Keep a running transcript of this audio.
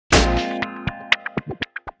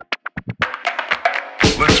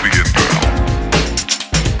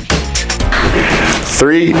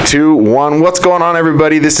3, 2, 1. What's going on,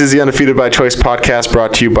 everybody? This is the Undefeated by Choice podcast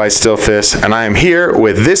brought to you by Still Fist, and I am here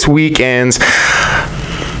with this weekend's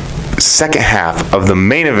second half of the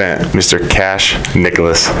main event, Mr. Cash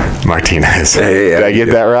Nicholas Martinez. Hey, did I get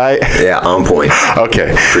that right? Yeah, on point.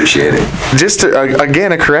 Okay. Appreciate it. Just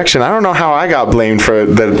again, a correction. I don't know how I got blamed for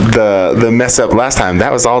the mess up last time.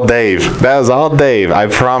 That was all Dave. That was all Dave. I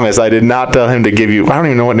promise. I did not tell him to give you. I don't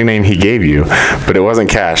even know what name he gave you, but it wasn't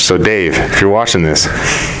Cash. So Dave, if you're watching this,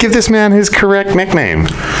 give this man his correct nickname.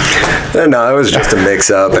 No, it was just a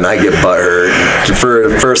mix-up, and I get butthurt. For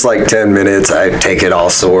the first, 10 minutes, I take it all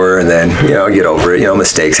sore, and then, I get over it.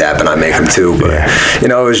 Mistakes happen. I make them, too. But,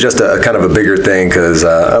 it was just a kind of a bigger thing because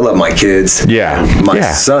I love my kids. Yeah. My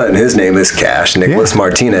son, his name is Cash, Nicholas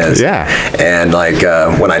Martinez. Yeah. And,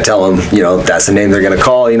 when I tell them, that's the name they're going to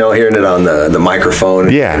call, hearing it on the microphone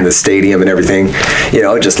in the stadium and everything,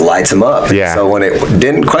 it just lights him up. Yeah. So when it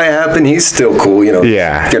didn't quite happen, he's still cool.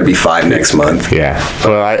 Yeah. Going to be 5 next month. Yeah.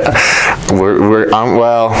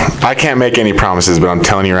 Well, I can't make any promises, but I'm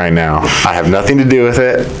telling you right now, I have nothing to do with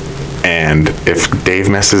it. And if Dave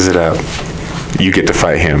messes it up, you get to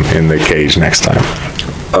fight him in the cage next time.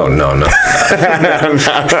 Oh, no. No,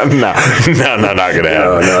 not gonna happen.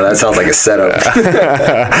 No, that sounds like a setup.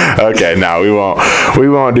 Okay, no, we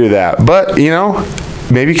won't do that. But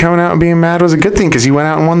maybe coming out and being mad was a good thing because you went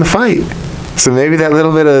out and won the fight. So maybe that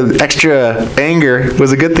little bit of extra anger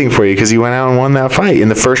was a good thing for you because you went out and won that fight in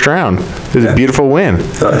the first round. It was a beautiful win.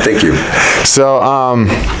 Thank you. So,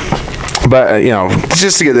 but,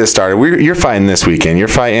 just to get this started, you're fighting this weekend. You're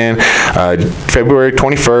fighting February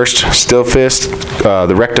 21st, Still Fist,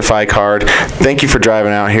 the Rectify card. Thank you for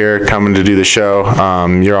driving out here, coming to do the show.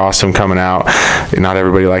 You're awesome coming out. Not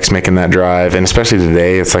everybody likes making that drive, and especially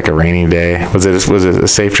today, it's like a rainy day. Was it a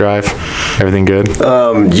safe drive? Everything good?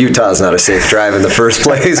 Utah's not a safe drive in the first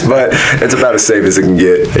place, but it's about as safe as it can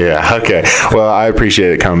get. Yeah, okay. Well, I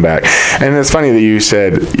appreciate it coming back. And it's funny that you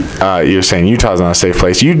said, you're saying Utah's not a safe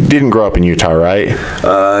place. You didn't grow up in Utah, right?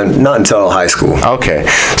 Not until high school. Okay.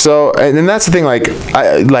 So, and that's the thing,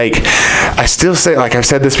 I still say, I've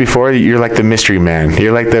said this before, you're like the mystery man.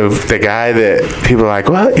 You're like the guy that people are like,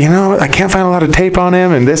 well, I can't find a lot of tape on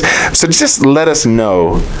him and this. So just let us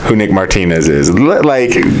know who Nick Martinez is.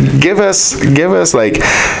 Give us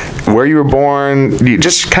where you were born,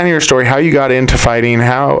 just kind of your story, how you got into fighting,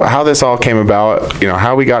 how this all came about,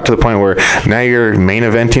 how we got to the point where now you're main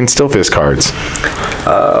eventing Still Fist cards.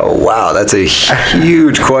 Wow, that's a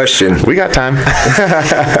huge question. We got time.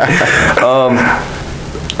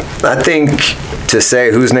 I think to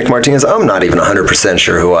say who's Nick Martinez, I'm not even 100%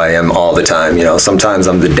 sure who I am all the time. Sometimes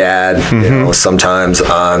I'm the dad. Mm-hmm. Sometimes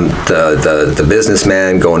I'm the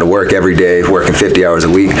businessman going to work every day, working 50 hours a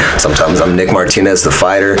week. Sometimes I'm Nick Martinez, the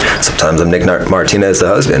fighter. Sometimes I'm Nick Martinez, the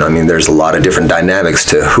husband. I mean, there's a lot of different dynamics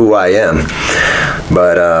to who I am.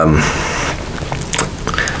 But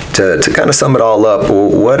to kind of sum it all up,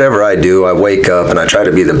 whatever I do, I wake up and I try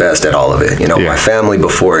to be the best at all of it. My family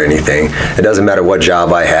before anything. It doesn't matter what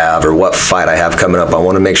job I have or what fight I have coming up. I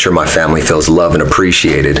want to make sure my family feels loved and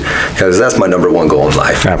appreciated because that's my number one goal in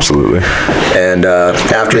life. Absolutely. And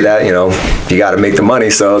after that, you got to make the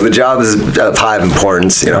money. So the job is of high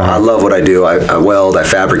importance. I love what I do. I weld, I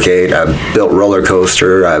fabricate, I've built roller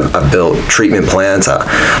coaster, I've built treatment plants.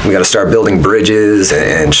 We got to start building bridges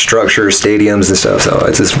and structures, stadiums and stuff. So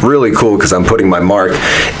it's just really cool because I'm putting my mark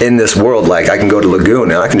in this world. I can go to Lagoon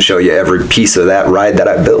and I can show you every piece of that ride that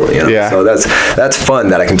I built. Yeah. So that's fun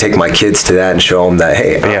that I can take my kids to that and show them that,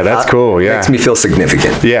 hey, that's cool. Yeah, makes me feel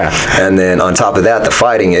significant. Yeah. And then on top of that, the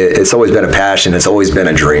fighting, it's always been a passion. It's always been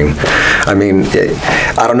a dream. I mean,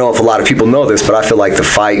 I don't know if a lot of people know this, but I feel like the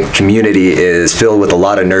fight community is filled with a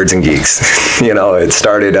lot of nerds and geeks. It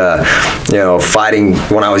started, fighting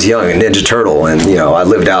when I was young, a Ninja Turtle, and I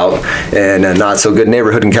lived out in a not so good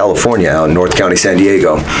neighborhood in California, out in North County, San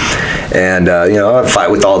Diego. And, I'd fight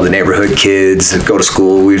with all the neighborhood kids, go to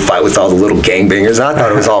school, we'd fight with all the little gangbangers. I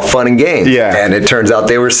thought it was all fun and games. Yeah. And it turns out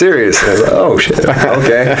they were serious. I was like, oh, shit,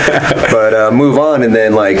 okay. But move on, and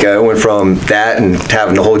then, I went from that and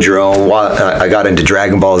having to hold your own. I got into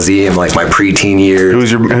Dragon Ball Z in, my preteen years.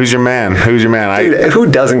 Who's your man? Dude, who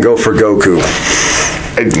doesn't go for Goku?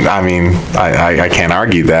 I mean, I can't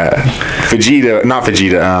argue that.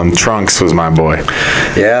 Trunks was my boy.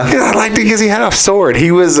 Yeah? I liked it because he had a sword.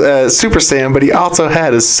 He was Super Saiyan, but he also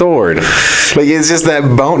had a sword. It's just that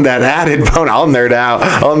bone, that added bone. I'll nerd out.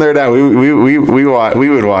 We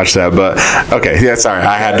would watch that, but okay. Yeah, sorry.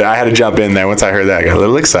 I had to jump in there once I heard that. I got a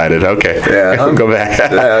little excited. Okay. Yeah. I'll go back. Yeah,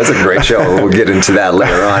 that's a great show. We'll get into that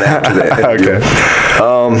later on after that. Okay.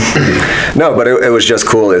 No, but it was just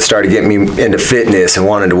cool. It started getting me into fitness and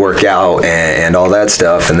wanted to work out and all that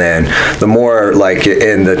stuff. And then the more, like,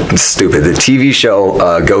 in the TV show,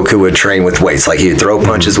 Goku would train with weights. Like, he'd throw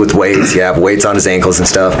punches with weights. He'd have weights on his ankles and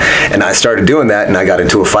stuff. And I started doing that, and I got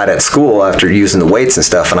into a fight at school after using the weights and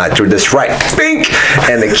stuff, and I threw this right, bink,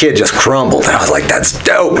 and the kid just crumbled. And I was like, that's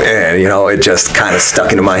dope. And, you know, it just kind of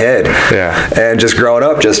stuck into my head. Yeah. And just growing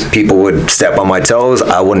up, just people would step on my toes.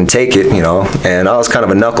 I wouldn't take it, you know. And I was kind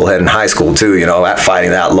of a knucklehead in high school, too, you know, at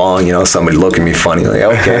fighting that long, you know, somebody look at me funny, like,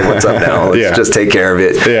 okay, what's up now? Let's just take care of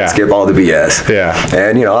it. Yeah. Skip all the BS. Yeah.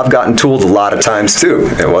 And, you know, I've gotten tooled a lot of times, too.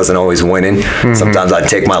 It wasn't always winning. Mm-hmm. Sometimes I'd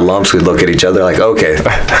take my lumps. We'd look at each other like, okay,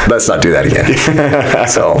 let's not do that again.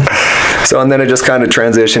 So, and then it just kind of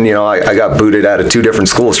transitioned. You know, I got booted out of 2 different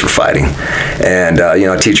schools for fighting. And, you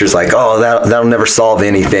know, teachers like, oh, that'll never solve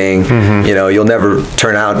anything. Mm-hmm. You know, you'll never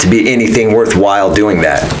turn out to be anything worthwhile doing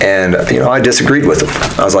that. And, you know, I disagreed with them.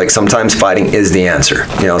 I was like, sometimes fighting is the answer.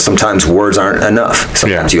 You know, sometimes words aren't enough.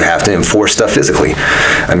 Sometimes you have to enforce stuff physically.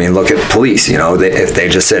 I mean, look at police. You know, if they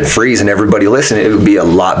just said freeze and everybody listened, it would be a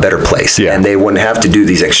lot better place. Yeah. And they wouldn't have to do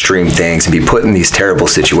these extreme things and be put in these terrible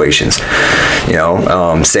situations. You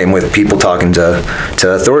know, same with people talking to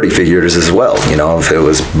authority figures as well. You know, if it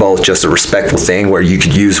was both just a respectful thing where you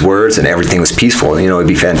could use words and everything was peaceful, you know, it'd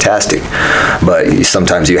be fantastic. But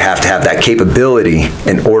sometimes you have to have that capability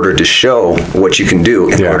in order to show what you can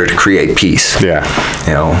do in order to create peace. Yeah.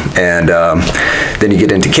 You know, and then you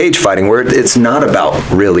get into cage fighting where it's not about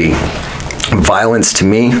really violence. To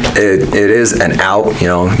me, it is an out. You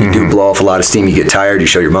know, you do blow off a lot of steam, you get tired, you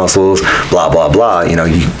show your muscles, blah blah blah. You know,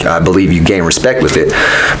 I believe you gain respect with it,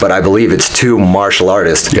 but I believe it's 2 martial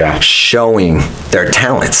artists showing their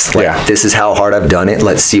talents. Like, this is how hard I've done it,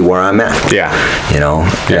 let's see where I'm at. You know,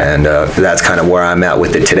 and that's kind of where I'm at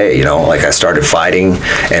with it today. You know, like, I started fighting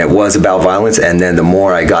and it was about violence, and then the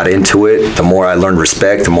more I got into it, the more I learned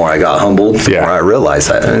respect, the more I got humbled, the more I realized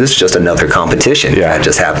that this is just another competition. It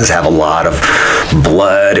just happens to have a lot of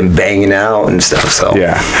blood and banging out and stuff. So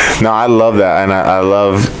no, I love that, and I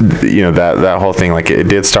love, you know, that whole thing. Like, it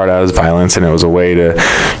did start out as violence, and it was a way to,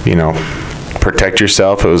 you know, protect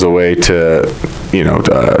yourself. It was a way to, you know,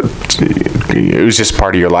 it was just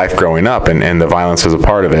part of your life growing up, and the violence was a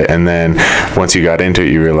part of it. And then once you got into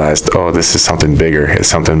it, you realized, oh, this is something bigger, it's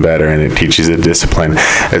something better, and it teaches you discipline.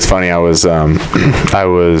 It's funny, I went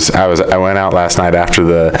out last night after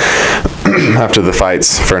the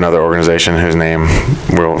fights for another organization whose name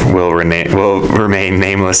will remain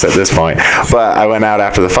nameless at this point. But I went out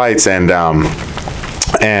after the fights, and I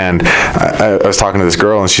was talking to this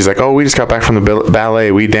girl, and she's like, oh, we just got back from the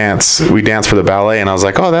ballet. We dance for the ballet. And I was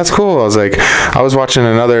like, oh, that's cool. I was like, I was watching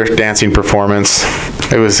another dancing performance.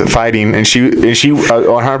 It was fighting, and she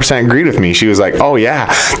 100% agreed with me. She was like, oh yeah,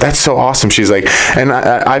 that's so awesome. She's like, and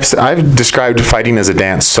I've described fighting as a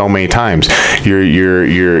dance so many times.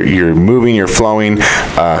 You're moving, you're flowing.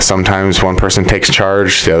 Sometimes one person takes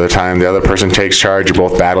charge, the other time the other person takes charge. You're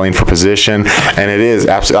both battling for position, and it is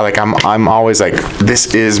absolutely, like, I'm always like,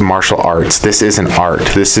 this is martial arts. This isn't art.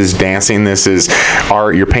 This is dancing. This is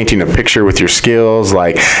art. You're painting a picture with your skills,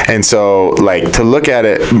 like, and so, like, to look at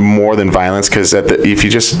it more than violence, because if you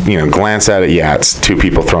just, you know, glance at it, it's 2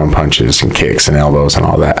 people throwing punches and kicks and elbows and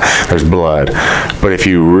all that. There's blood, but if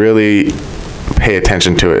you really pay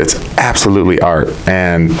attention to it, it's absolutely art.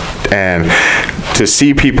 And to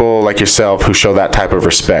see people like yourself who show that type of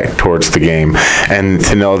respect towards the game, and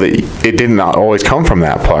to know that it did not always come from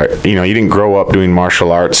that part. You know, you didn't grow up doing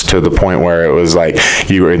martial arts to the point where it was like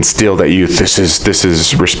you were instilled at you, this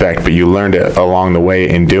is respect, but you learned it along the way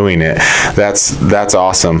in doing it. That's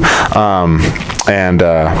awesome.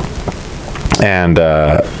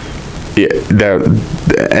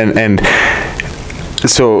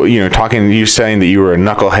 So, you know, you saying that you were a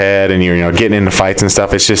knucklehead and you're, you know, getting into fights and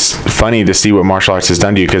stuff, it's just funny to see what martial arts has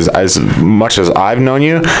done to you, because as much as I've known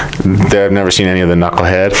you, I've never seen any of the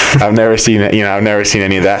knucklehead. I've never seen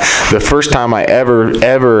any of that. The first time I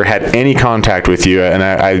ever had any contact with you, and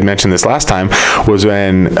I mentioned this last time, was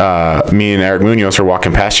when me and Eric Munoz were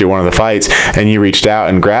walking past you at one of the fights, and you reached out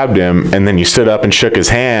and grabbed him, and then you stood up and shook his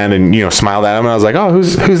hand and, you know, smiled at him, and I was like, oh,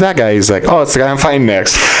 who's that guy? He's like, oh, it's the guy I'm fighting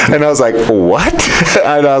next. And I was like, what?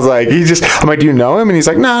 And I was like, I'm like, do you know him? And he's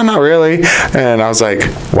like, no, not really. And I was like,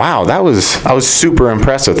 wow, I was super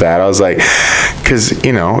impressed with that. I was like, because,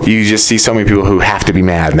 you know, you just see so many people who have to be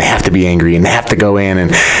mad and they have to be angry and they have to go in,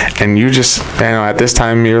 and you just, you know, at this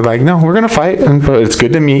time you're like, no, we're gonna fight, but it's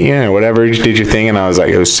good to meet you, and whatever, you did your thing. And I was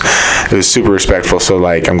like, it was super respectful. So,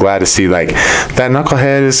 like, I'm glad to see, like, that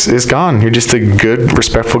knucklehead is gone. You're just a good,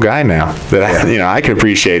 respectful guy now. That I can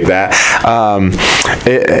appreciate that.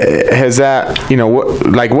 Has that, you know,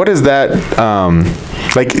 what is that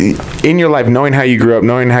like in your life, knowing how you grew up,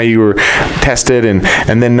 knowing how you were tested, and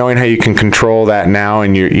then knowing how you can control that now,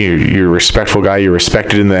 and you're a respectful guy, you're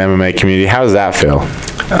respected in the MMA community. How does that feel?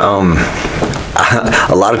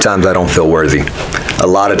 A lot of times I don't feel worthy. A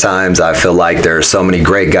lot of times I feel like there are so many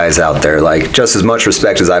great guys out there. Like, just as much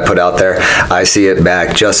respect as I put out there, I see it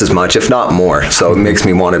back just as much, if not more. So it makes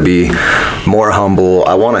me want to be more humble.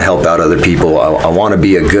 I want to help out other people. I want to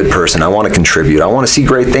be a good person. I want to contribute. I want to see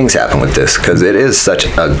great things happen with this, because it is such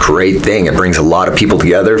a great thing. It brings a lot of people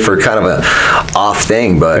together for kind of a off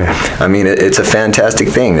thing, but I mean, it's a fantastic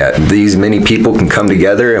thing that these many people can come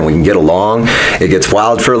together and we can get along. It gets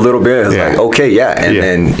wild for a little bit. It's like, okay,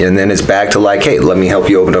 and then it's back to like, hey, let me help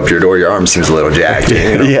you open up your door. Your arm seems a little jacked.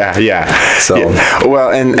 You know? So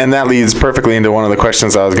well, and that leads perfectly into one of the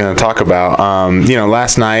questions I was going to talk about.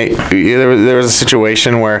 Last night there was a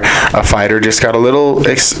situation where a fighter just got a little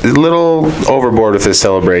overboard with his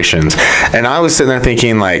celebrations, and I was sitting there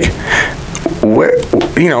thinking, like,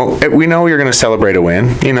 we know you're going to celebrate a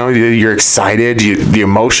win. You're excited, the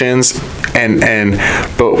emotions,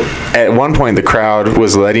 but at one point the crowd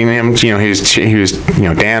was letting him. He was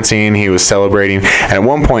dancing, he was celebrating, and at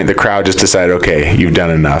one point the crowd just decided, okay, you've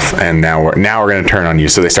done enough, and now we're going to turn on you.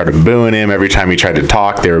 So they started booing him every time he tried to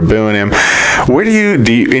talk. They were booing him. Where do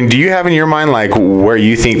you have in your mind, like, where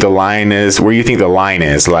you think the line is? Where you think the line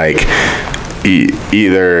is, like,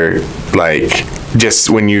 either like, just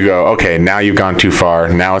when you go, okay, now you've gone too far,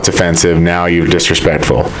 now it's offensive, now you're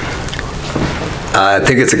disrespectful? I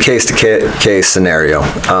think it's a case-to-case scenario.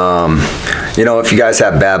 If you guys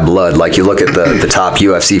have bad blood, like you look at the top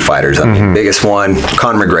UFC fighters, I mean, biggest one,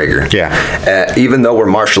 Conor McGregor. Yeah. Even though we're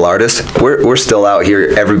martial artists, we're still out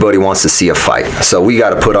here. Everybody wants to see a fight, so we got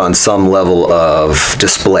to put on some level of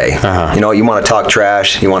display. You want to talk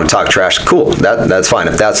trash. Cool. That's fine.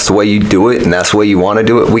 If that's the way you do it and that's the way you want to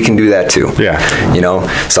do it, we can do that too. Yeah.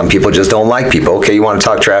 Some people just don't like people. Okay, you want to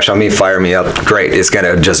talk trash on me? Fire me up. Great. It's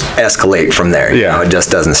gonna just escalate from there. Yeah. It just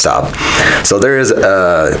doesn't stop. So there is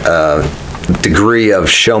a degree of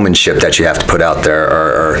showmanship that you have to put out there,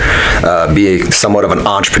 or be somewhat of an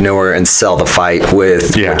entrepreneur and sell the fight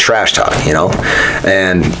with trash talk,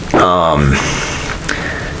 and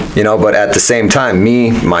but at the same time,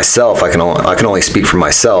 myself, I can only speak for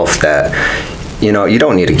myself that you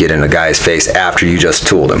don't need to get in a guy's face after you just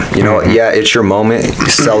tooled him. It's your moment. You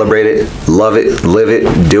celebrate it, love it, live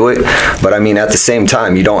it, do it. But I mean, at the same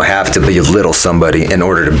time, you don't have to belittle somebody in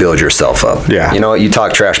order to build yourself up. Yeah. You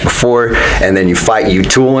talk trash before, and then you fight, you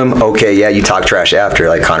tool him. Okay, you talk trash after.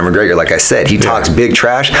 Like Conor McGregor, like I said, he talks big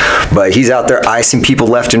trash, but he's out there icing people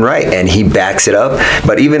left and right, and he backs it up.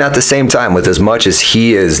 But even at the same time, with as much as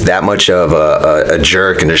he is that much of a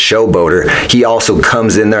jerk and a showboater, he also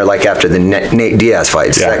comes in there, like after the Nate Diaz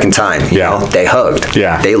fight, second time, they hugged.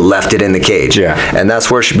 They left it in the cage. And that's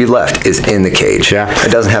where it should be left, is in the cage.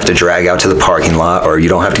 It doesn't have to drag out to the parking lot, or you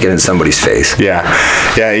don't have to get in somebody's face.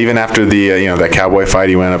 Even after the that Cowboy fight,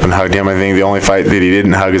 he went up and hugged him. I think the only fight that he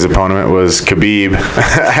didn't hug his opponent was Khabib,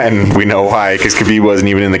 and we know why, because Khabib wasn't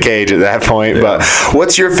even in the cage at that point. But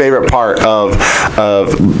what's your favorite part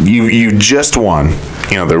of you just won?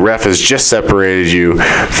 The ref has just separated you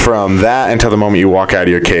from that until the moment you walk out of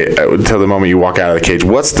your cage. Until the moment you walk out of the cage,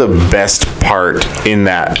 what's the best part in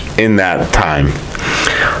that time?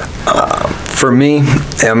 For me,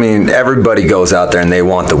 I mean, everybody goes out there and they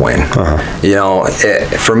want the win.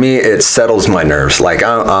 For me, it settles my nerves. Like,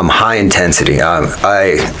 I'm high intensity.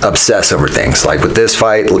 I obsess over things. Like with this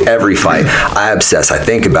fight, every fight, I obsess. I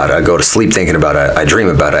think about it. I go to sleep thinking about it. I dream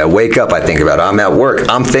about it. I wake up, I think about it. I'm at work,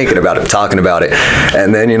 I'm thinking about it, talking about it.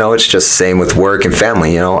 And then, it's just the same with work and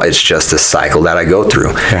family. It's just a cycle that I go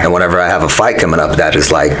through. And whenever I have a fight coming up, that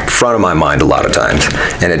is like front of my mind a lot of times.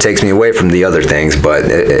 And it takes me away from the other things, but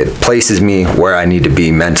it places me where I need to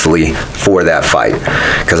be mentally for that fight,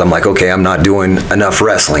 because I'm like, okay, I'm not doing enough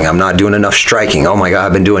wrestling, I'm not doing enough striking. Oh my god,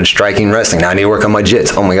 I've been doing striking wrestling, now I need to work on my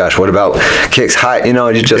jits. Oh my gosh, what about kicks, high?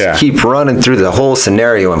 You just keep running through the whole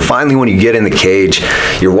scenario, and finally when you get in the cage,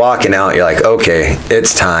 you're walking out, you're like, okay,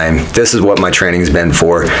 it's time. This is what my training's been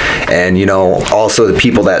for. And also the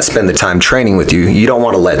people that spend the time training with you, you don't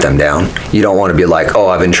want to let them down. You don't want to be like, oh,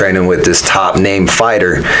 I've been training with this top name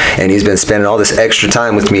fighter and he's been spending all this extra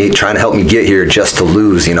time with me trying to help me get get here just to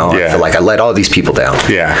lose, I feel like I let all these people down.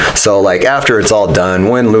 Yeah. So like after it's all done,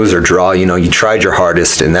 win, lose, or draw, you tried your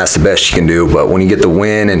hardest and that's the best you can do. But when you get the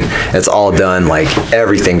win and it's all done, like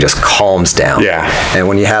everything just calms down. Yeah. And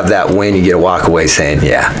when you have that win, you get to walk away saying,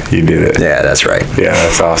 yeah, you did it. Yeah, that's right. Yeah,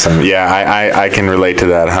 that's awesome. Yeah, I can relate to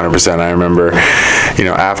that 100%. I remember,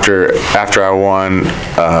 after I won,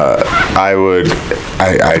 I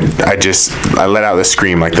let out the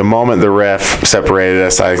scream. Like the moment the ref separated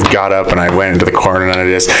us, I got up and I went into the corner and I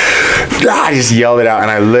just yelled it out.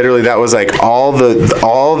 And I literally, that was like all the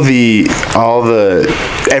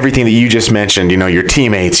everything that you just mentioned. Your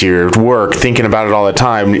teammates, your work, thinking about it all the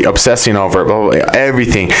time, obsessing over it. Blah, blah, blah,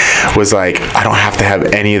 everything was like, I don't have to have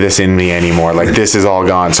any of this in me anymore. Like this is all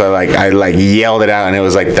gone. So I yelled it out, and it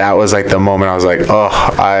was like that was like the moment I was like, oh,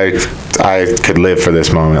 I could live for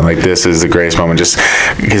this moment. Like this is the greatest moment, just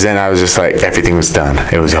because then I was just like everything was done.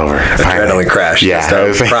 It was over. Adrenaline crash. Yeah, I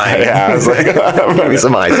was crying. Yeah, I was like, give me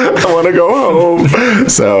some ice. I want to go home.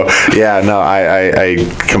 So yeah, no, I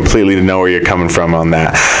completely know where you're coming from on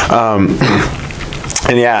that.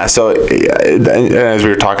 And yeah, so as we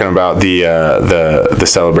were talking about the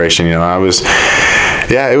celebration, I was.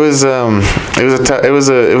 Yeah, it was a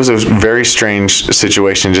very strange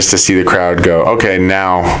situation just to see the crowd go, okay,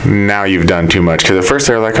 now you've done too much. Because at first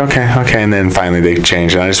they were like, okay, and then finally they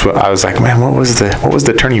changed, and I was like, man, what was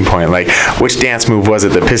the turning point? Like, which dance move was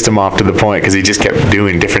it that pissed him off to the point? Because he just kept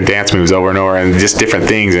doing different dance moves over and over and just different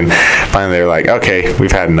things, and finally they were like, okay,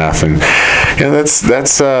 we've had enough. And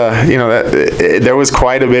there was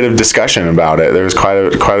quite a bit of discussion about it. There was quite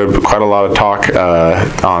a lot of talk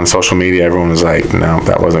on social media. Everyone was like, no,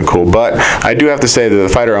 that wasn't cool. But I do have to say that the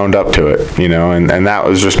fighter owned up to it, and that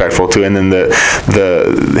was respectful too. And then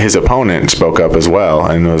his opponent spoke up as well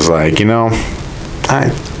and was like,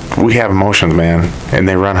 we have emotions, man, and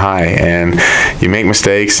they run high, and you make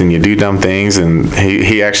mistakes and you do dumb things. And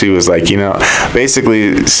he actually was like,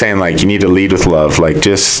 basically saying like, you need to lead with love. Like,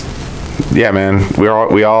 just, yeah, man,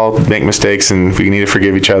 we all make mistakes and we need to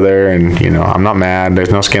forgive each other, and I'm not mad.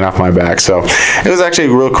 There's no skin off my back. So it was actually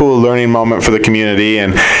a real cool learning moment for the community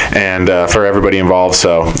and for everybody involved.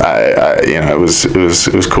 So it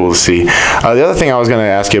was cool to see. The other thing I was going to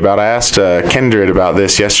ask you about, I asked Kindred about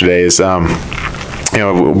this yesterday, is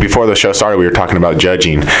before the show started, we were talking about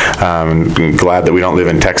judging. Glad that we don't live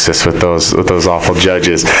in Texas with those awful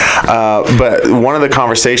judges. But one of the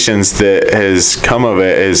conversations that has come of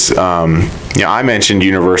it is, I mentioned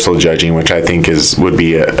universal judging, which I think would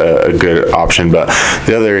be a good option. But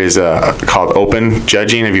the other is called open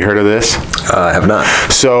judging. Have you heard of this? I have not.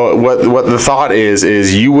 So what the thought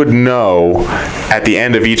is you would know at the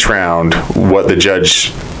end of each round what the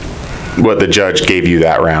judge gave you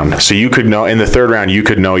that round. So you could know in the third round, you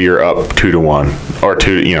could know you're up 2-1, or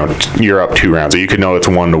you're up 2 rounds, or you could know it's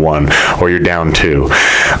 1-1, or you're down 2.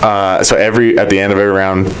 So at the end of every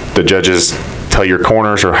round, the judges tell your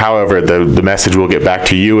corners, or however the message will get back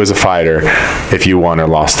to you as a fighter if you won or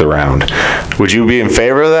lost the round. Would you be in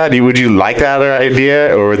favor of that? Would you like that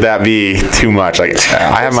idea, or would that be too much? Like,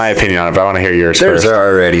 I have my opinion on it, but I want to hear yours first. There's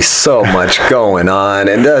already so much going on,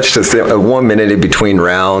 and that's just 1 minute in between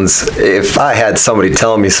rounds. If I had somebody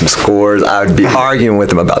telling me some scores, I would be arguing with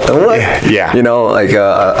them about them. What? Yeah.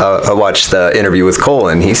 I watched the interview with Cole,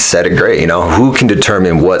 and he said it great. Who can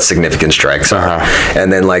determine what significant strikes are?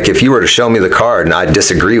 And then, like, if you were to show me the card and I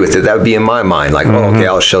disagree with it, that would be in my mind. Like, okay,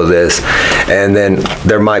 I'll show this. And then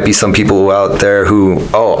there might be some people out there who,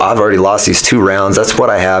 I've already lost these 2 rounds. That's what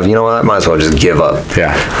I have. You know what? I might as well just give up.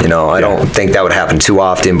 Yeah. I don't think that would happen too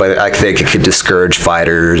often, but I think it could discourage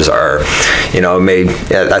fighters, or,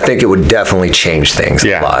 I think it would definitely change things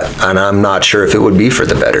a lot. And I'm not sure if it would be for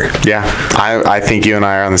the better. Yeah. I think you and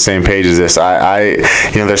I are on the same page as this.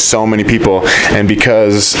 There's so many people, and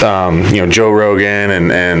because, Joe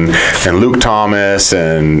Rogan and Luke Thomas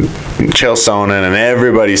and Chael Sonnen and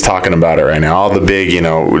everybody's talking about it right now. All the big,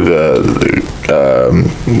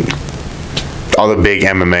 all the big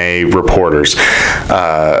MMA reporters,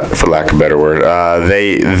 for lack of a better word,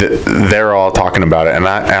 they're all talking about it, and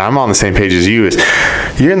I'm on the same page as you. Is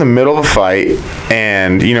you're in the middle of a fight,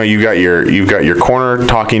 and you've got your corner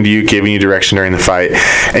talking to you, giving you direction during the fight,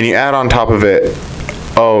 and you add on top of it,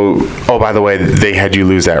 oh, by the way, they had you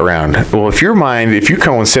lose that round. Well, if you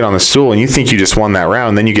come and sit on the stool and you think you just won that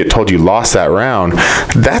round, then you get told you lost that round,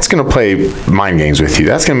 that's going to play mind games with you.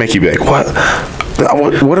 That's going to make you be like, what?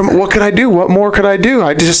 what could I do? What more could I do?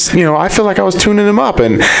 I just, I feel like I was tuning him up,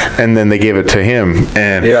 and then they gave it to him,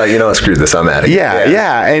 and screw this, I'm at it.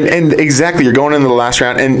 Yeah, and exactly, you're going into the last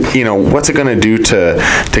round, and what's it going to do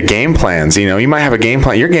to game plans? You might have a game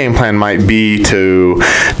plan. Your game plan might be to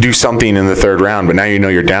do something in the third round, but now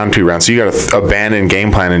you're down 2 rounds, so you got to abandon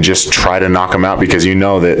game plan and just try to knock him out, because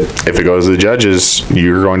that if it goes to the judges,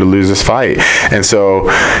 you're going to lose this fight. And so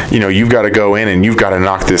you've got to go in and you've got to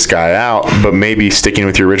knock this guy out, but maybe sticking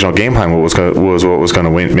with your original game plan was what was going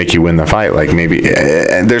to make you win the fight. Like, maybe,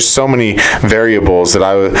 and there's so many variables that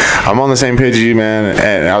I'm on the same page as you, man.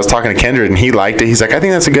 And I was talking to Kendrick, and he liked it. He's like, I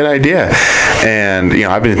think that's a good idea. And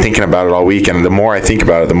I've been thinking about it all week, and the more I think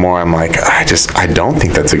about it, the more I'm like, I don't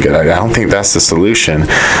think that's a good idea. I don't think that's the solution.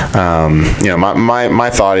 My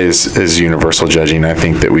thought is universal judging. I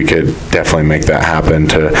think that we could definitely make that happen.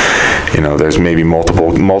 There's maybe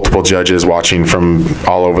multiple judges watching from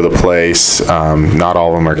all over the place. Not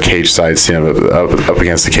all of them are cage sides, up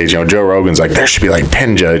against the cage. Joe Rogan's like, there should be like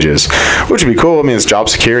 10 judges, which would be cool. I mean, it's job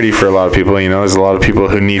security for a lot of people. There's a lot of people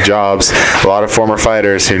who need jobs, a lot of former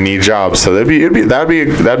fighters who need jobs. So that'd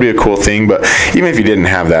be a cool thing. But even if you didn't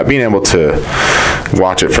have that, being able to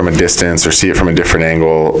watch it from a distance or see it from a different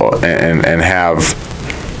angle,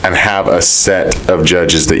 and have a set of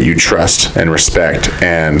judges that you trust and respect,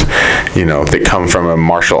 and that come from a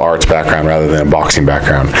martial arts background rather than a boxing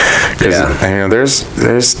background. Because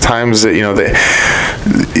there's times that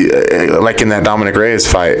like in that Dominic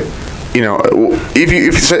Reyes fight,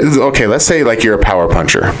 if let's say like you're a power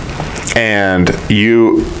puncher and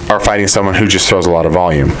you are fighting someone who just throws a lot of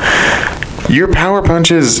volume, your power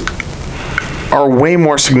punches are way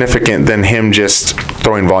more significant than him just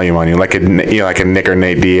throwing volume on you, like a Nick or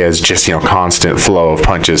Nate Diaz, just constant flow of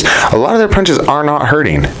punches. A lot of their punches are not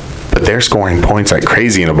hurting, but they're scoring points like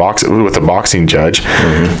crazy with a boxing judge.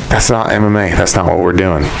 Mm-hmm. That's not MMA. That's not what we're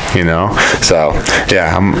doing. So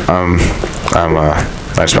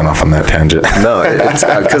I just went off on that tangent. No, it's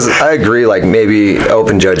because I agree. Like, maybe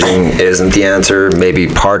open judging isn't the answer. Maybe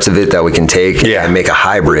parts of it that we can take and make a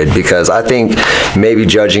hybrid. Because I think maybe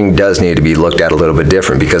judging does need to be looked at a little bit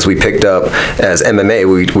different. Because we picked up as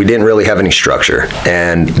MMA, we didn't really have any structure,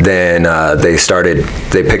 and then they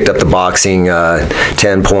picked up the boxing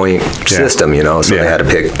 10-point system. So they had to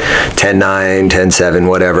pick 10-9, 10-7,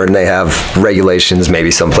 whatever, and they have regulations.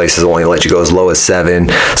 Maybe some places only let you go as low as 7.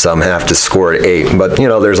 Some have to score at 8, but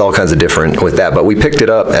there's all kinds of different with that. But we picked it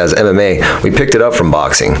up as MMA. We picked it up from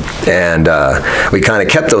boxing, and we kind of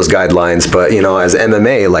kept those guidelines. But as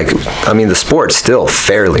MMA, the sport's still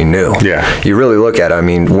fairly new. Yeah. You really look at it.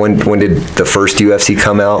 When did the first UFC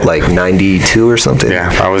come out? Like 92 or something. Yeah,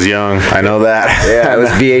 I was young. I know that. Yeah, it was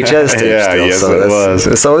VHS tape. Yes, so it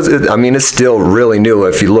was. So it's still really new.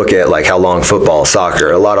 If you look at like how long football,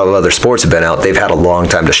 soccer, a lot of other sports have been out, they've had a long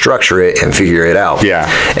time to structure it and figure it out. Yeah.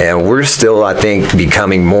 And we're still, I think,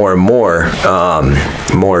 becoming more and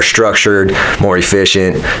more structured, more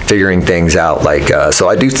efficient, figuring things out. So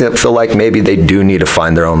I do feel like maybe they do need to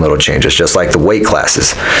find their own little changes, just like the weight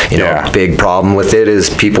classes. Big problem with it is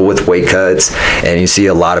people with weight cuts, and you see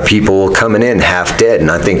a lot of people coming in half dead, and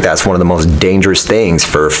I think that's one of the most dangerous things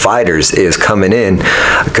for fighters is coming in,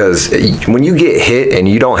 because when you get hit and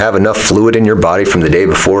you don't have enough fluid in your body from the day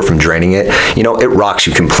before from draining it, it rocks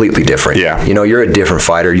you completely different. Yeah. You're a different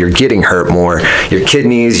fighter. You're getting hurt more. Your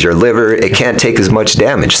kidneys, your liver, it can't take as much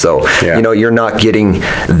damage. So, you're not getting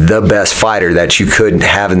the best fighter that you could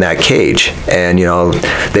have in that cage. And,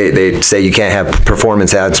 they say you can't have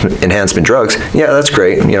performance enhancement drugs. Yeah, that's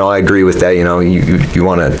great. I agree with that. You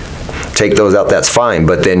want to take those out, that's fine,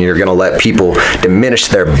 but then you're going to let people diminish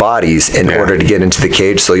their bodies in order to get into the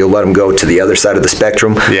cage, so you'll let them go to the other side of the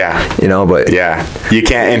spectrum. But you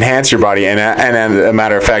can't enhance your body, and as a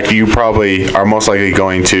matter of fact, you probably are most likely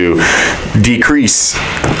going to decrease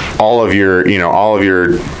all of your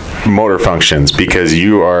motor functions, because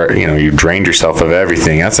you drained yourself of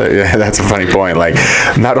everything. That's a funny point. Like,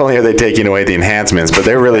 not only are they taking away the enhancements, but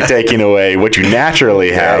they're really taking away what you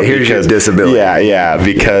naturally have. Here's your disability.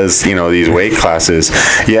 Because these weight classes.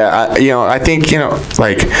 I think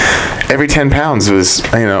like every 10 pounds was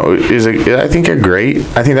I think great.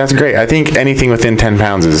 I think that's great. I think anything within 10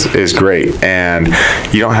 pounds is great, and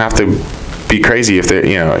you don't have to be crazy if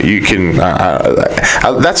they, you can.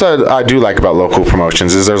 That's what I do like about local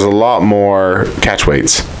promotions, is there's a lot more catch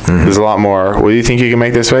weights. Mm-hmm. There's a lot more. Well, you think you can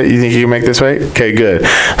make this weight? You think you can make this weight? Okay, good.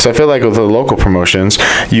 So I feel like with the local promotions,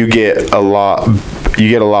 you get a lot you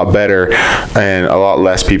get a lot better and a lot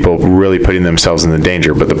less people really putting themselves in the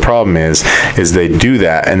danger. But the problem is they do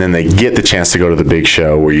that, and then they get the chance to go to the big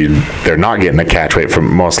show where they're not getting a catch weight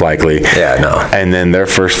from most likely. Yeah, no. And then their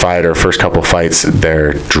first fight or first couple fights,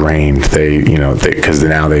 they're drained. Because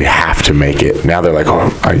now they have to make it. Now they're like,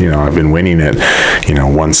 I've been winning at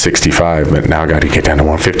 165, but now I got to get down to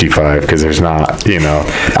 155 because there's not,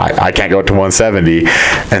 I can't go up to 170,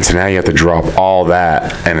 and so now you have to drop all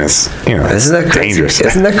that, and it's isn't that crazy? Dangerous.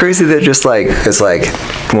 Isn't that crazy that just like it's like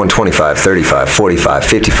 125, 35, 45,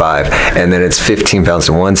 55, and then it's 15 pounds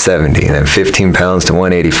to 170, and then 15 pounds to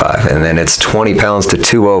 185, and then it's 20 pounds to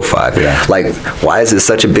 205. Yeah. Like, why is it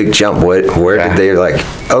such a big jump? Where did they like?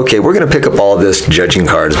 Okay, we're gonna pick up all this judging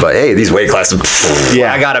cards, but hey, these weight classes.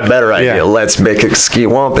 I got a better idea. Yeah. Let's make it ski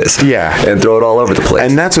wampus. Yeah. And throw it all over the place.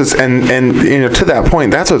 And that's what's and to that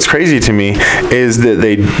point, that's what's crazy to me is that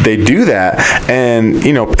they do that, and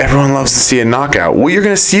everyone loves to see a knockout. Well, you're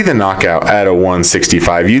going to see the knockout at a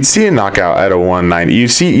 165. You'd see a knockout at a 190. You'd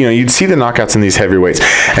see the knockouts in these heavyweights,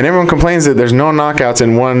 and everyone complains that there's no knockouts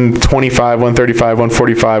in 125, 135,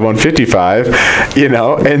 145, 155.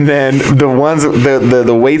 And then the ones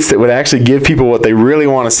the weights that would actually give people what they really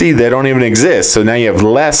want to see, they don't even exist. So now you have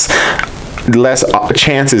less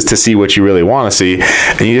chances to see what you really want to see,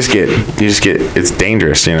 and you just get it's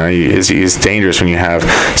dangerous. It's dangerous when you have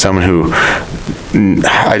someone who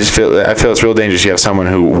I feel it's real dangerous. You have someone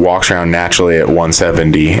who walks around naturally at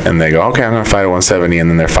 170, and they go, okay, I'm going to fight at 170, and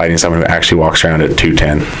then they're fighting someone who actually walks around at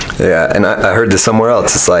 210. Yeah, and I heard this somewhere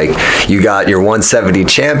else. It's like you got your 170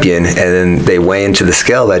 champion, and then they weigh into the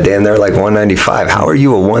scale that day, and they're like 195. How are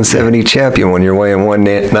you a 170 champion when you're weighing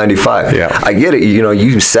 195? Yeah, I get it.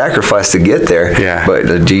 You sacrificed to get there. Yeah,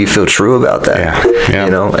 but do you feel true about that? Yeah.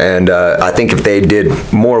 And I think if they did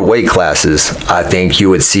more weight classes, I think you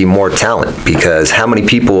would see more talent, because how many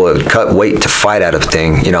people would cut weight to fight out of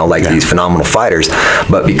thing, these phenomenal fighters,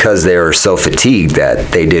 but because they were so fatigued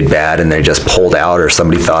that they did bad and they just pulled out, or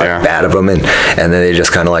somebody thought bad of them, and then they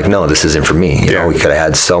just kind of like, no, this isn't for me. We could have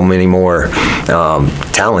had so many more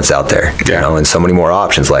talents out there, and so many more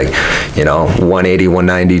options, like 180,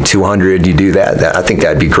 190, 200. You do that, I think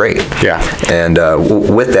that'd be great. Yeah. And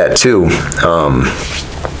with that too,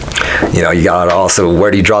 you got to also,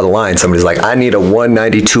 where do you draw the line? Somebody's like, I need a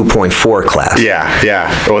 192.4 class.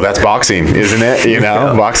 Yeah. Oh, that's boxing, isn't it?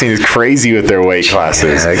 Boxing is crazy with their weight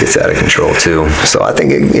classes. Yeah, it gets out of control too. So I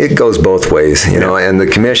think it goes both ways, and the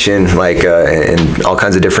commission, like in all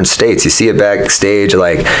kinds of different states, you see it backstage,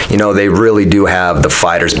 like, they really do have the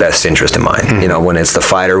fighter's best interest in mind. Mm-hmm. When it's the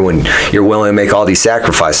fighter, when you're willing to make all these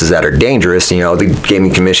sacrifices that are dangerous, the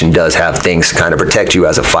gaming commission does have things to kind of protect you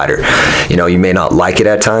as a fighter. You may not like it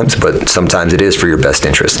at times, but sometimes it is for your best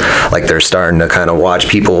interest. Like, they're starting to kind of watch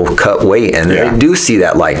people cut weight, and they do see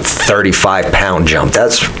that like 35-pound jump.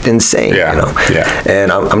 That's insane.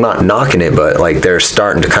 And I'm not knocking it, but like, they're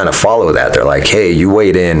starting to kind of follow that. They're like, hey, you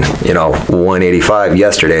weighed in 185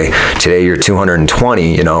 yesterday, today you're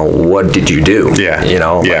 220. What did you do?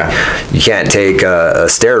 You can't take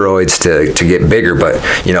steroids to get bigger, but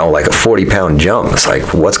like a 40-pound jump, it's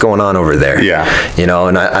like, what's going on over there?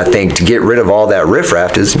 And I think to get rid of all that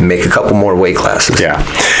riffraff is make a couple more weight classes.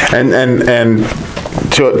 And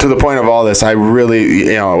to the point of all this, I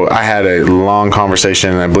really, I had a long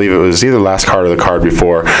conversation, and I believe it was either last card or the card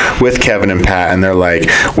before, with Kevin and Pat, and they're like,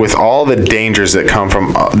 with all the dangers that come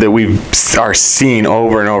from that we are seeing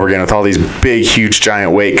over and over again with all these big, huge,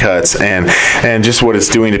 giant weight cuts, and just what it's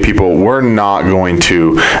doing to people, we're not going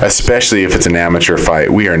to, especially if it's an amateur fight,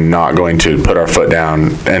 we are not going to put our foot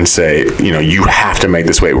down and say, you have to make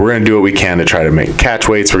this weight. We're going to do what we can to try to make catch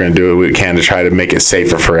weights. We're going to do what we can to try to make it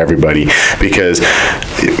safer for everybody, because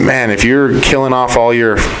man, if you're killing off all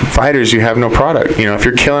your fighters, you have no product. If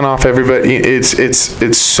you're killing off everybody,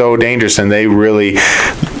 it's so dangerous. And they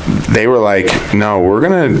were like, no, we're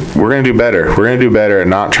gonna do better. We're gonna do better at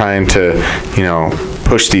not trying to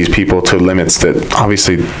push these people to limits that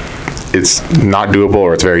obviously it's not doable,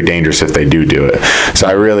 or it's very dangerous if they do it. So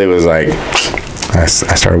I really was like, I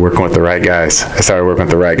started working with the right guys.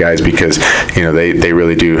 Because, they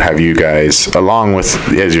really do have you guys, along with,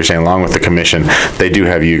 as you're saying, along with the commission, they do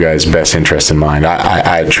have you guys' best interest in mind.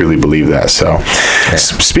 I truly believe that. So,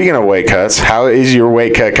 Speaking of weight cuts, how is your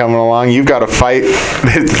weight cut coming along? You've got a fight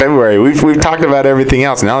in February. We've talked about everything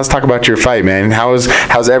else. Now let's talk about your fight, man. How's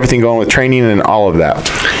everything going with training and all of that?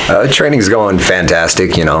 Training's going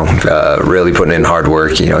fantastic. Really putting in hard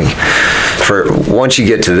work. For once you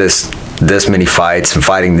get to this this many fights and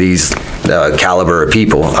fighting these caliber of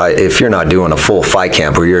people, if you're not doing a full fight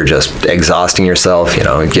camp where you're just exhausting yourself, you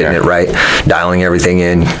know, getting it right, dialing everything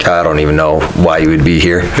in, I don't even know why you would be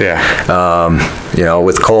here. You know,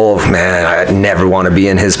 with Cole, man, I never want to be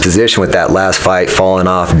in his position with that last fight, falling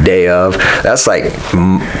off day of. That's like,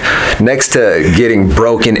 next to getting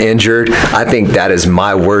broken, injured, I think that is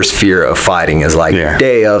my worst fear of fighting, is like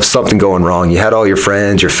day of, something going wrong. You had all your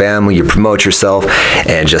friends, your family, you promote yourself,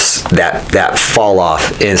 and just that fall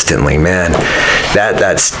off instantly, man.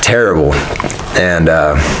 That's terrible. And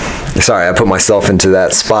sorry, I put myself into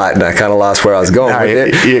that spot and I kind of lost where I was going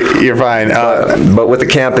with it. You're fine. But with the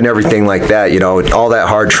camp and everything like that, you know, all that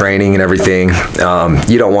hard training and everything,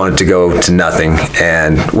 you don't want it to go to nothing.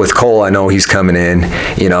 And with Cole, I know he's coming in,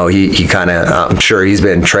 you know, he kind of, I'm sure he's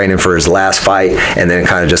been training for his last fight and then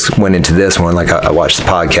kind of just went into this one. Like I watched the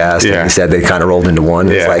podcast and he said they kind of rolled into one.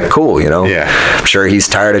 It's like, cool, you know. I'm sure he's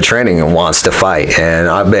tired of training and wants to fight. And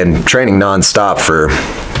I've been training nonstop for,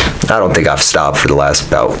 I don't think I've stopped for the last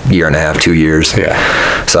about year and a half, 2 years.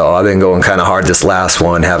 So I've been going kind of hard this last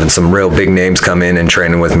one, having some real big names come in and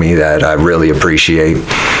training with me that I really appreciate.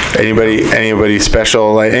 Anybody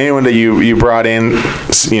special, like anyone that you brought in,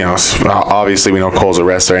 you know, obviously we know Cole's a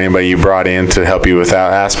wrestler, anybody you brought in to help you with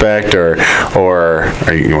that aspect, or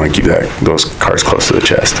you want to keep those cards close to the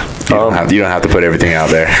chest? You don't have to put everything out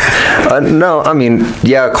there. No, I mean,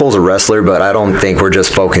 yeah, Cole's a wrestler, but I don't think we're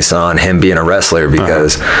just focused on him being a wrestler,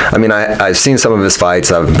 because I mean, I've seen some of his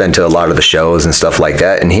fights. I've been to a lot of the shows and stuff like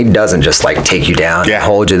that, and he doesn't just like take you down and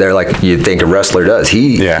hold you there like you'd think a wrestler does.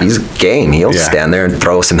 He's game. He'll stand there and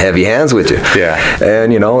throw some heavy hands with you.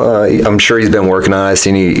 And you know, I'm sure he's been working on it. I've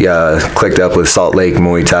seen he clicked up with Salt Lake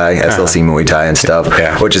Muay Thai, SLC Muay Thai and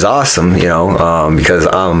stuff, which is awesome, you know, because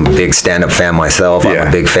I'm a big stand-up fan myself. I'm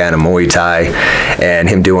a big fan of Muay Thai, and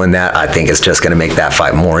him doing that, I think it's just going to make that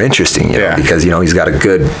fight more interesting, you know, because, you know, he's got a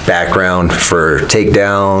good background for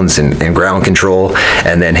takedowns and ground control,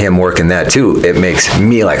 and then him working that too, it makes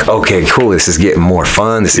me like, okay, cool, this is getting more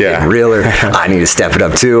fun, this is getting realer, I need to step it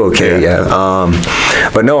up too,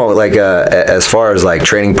 but no, like as far as like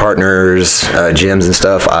training partners, gyms and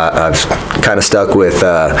stuff, I've kind of stuck with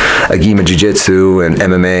Agima Jiu-Jitsu and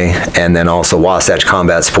MMA, and then also Wasatch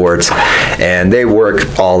Combat Sports, and they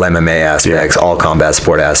work all MMA aspects, all combat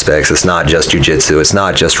sport aspects. It's not just jiu-jitsu, it's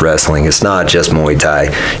not just wrestling, it's not just Muay Thai,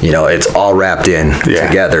 you know, it's all wrapped in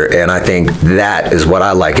together. And I think that is what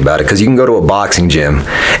I like about it, because you can go to a boxing gym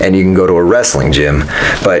and you can go to a wrestling gym,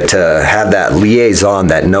 but to have that liaison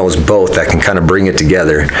that knows both, that can kind of bring it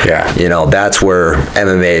together, you know, that's where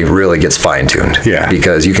MMA really gets fine-tuned,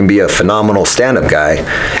 because you can be a phenomenal stand-up guy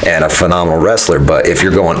and a phenomenal wrestler, but if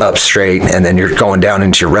you're going up straight and then you're going down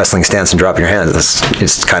into your wrestling stance and dropping your hands,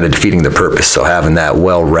 it's kind of defeating the purpose. So having that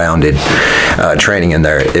well-rounded training in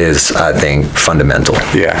there is, I think, fundamental.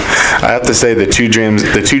 I have to say the two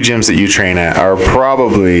gyms that you train at are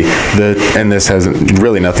probably and this has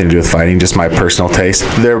really nothing to do with fighting, just my personal taste,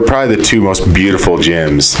 they're probably the two most beautiful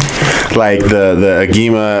gyms. Like the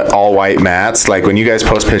Agima all-white mats, like when you guys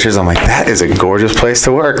post pictures, I'm like, that is a gorgeous place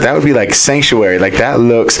to work. That would be like sanctuary. Like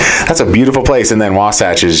that's a beautiful place. And then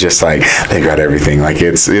Wasatch is just like, they've got everything. Like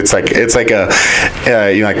it's like a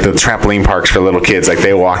you know, like the trampoline parks for little kids. Like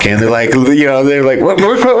they walk in, they're like, you know, they're like,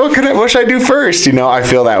 what should I do first? You know, I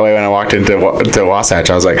feel that way when I walked into Wasatch.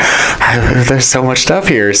 I was like, there's so much stuff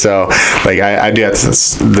here. So like I do have to,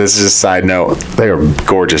 this is just a side note, they are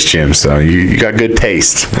gorgeous gyms. So you got good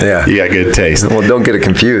taste. You got good taste. Well, don't get it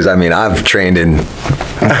confused. I mean, I've trained in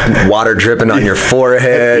water dripping on your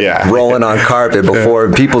forehead, rolling on carpet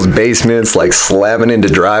before people's basements, like slamming into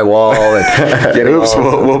drywall and getting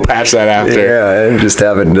we'll patch that after. And just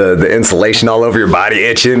having the insulation all over your body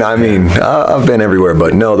itching. I mean, I've been everywhere,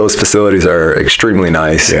 but no, those facilities are extremely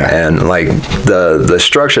nice, and like the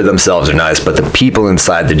structure themselves are nice, but the people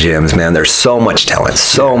inside the gyms, man, there's so much talent,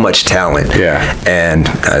 and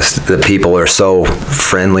the people are so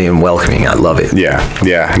friendly and welcoming. I love it.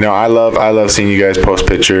 No, I love seeing you guys post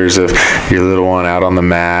pictures of your little one out on the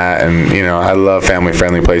mat, and you know, I love family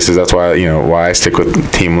friendly places. That's why, you know, why I stick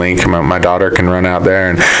with Team Link. My daughter can run out there,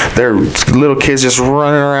 and they're little kids just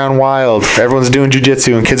running around wild. Everyone's doing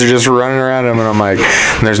jiu-jitsu and kids are just running around them, and I'm like,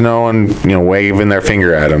 and there's no one, you know, waving their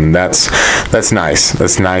finger at them. That's nice.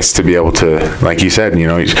 That's nice to be able to, like you said, you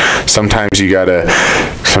know, sometimes you're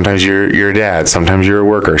a dad, sometimes you're a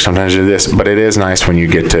worker, sometimes you're this, but it is nice when you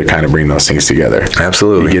get to kind of bring those things together.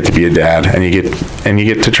 Absolutely. You get to be a dad, and you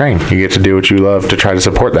get to train. You get to do what you love to try to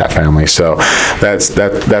support that family. So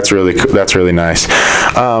that's really nice.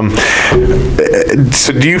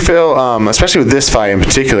 So do you feel, especially with this fight in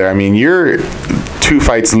particular, I mean, you're 2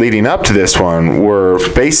 fights leading up to this one were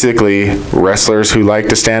basically wrestlers who like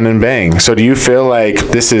to stand and bang. So do you feel like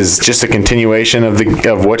this is just a continuation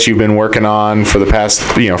of what you've been working on for the past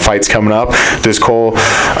fights coming up? Does Cole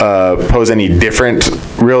pose any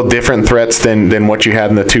real different threats than what you had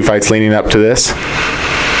in the 2 fights leading up to this?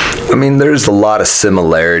 I mean, there's a lot of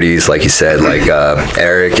similarities, like you said, like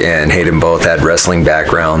Eric and Hayden both had wrestling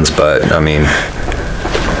backgrounds, but I mean,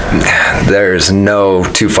 there's no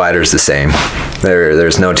 2 fighters the same.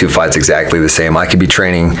 There's no 2 fights exactly the same. I could be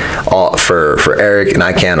training for Eric, and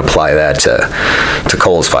I can't apply that to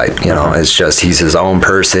Cole's fight. It's just he's his own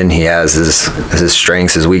person. He has his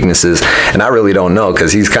strengths, his weaknesses, and I really don't know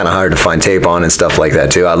because he's kind of hard to find tape on and stuff like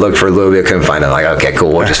that too. I looked for a little bit, couldn't find it. Like, okay,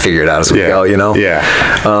 cool, we'll just figure it out as we go. Yeah.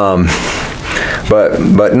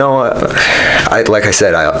 But no, like I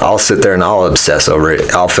said, I'll sit there and I'll obsess over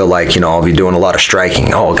it. I'll feel like, I'll be doing a lot of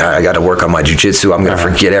striking. Oh, God, I got to work on my jiu-jitsu. I'm going to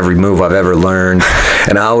forget every move I've ever learned.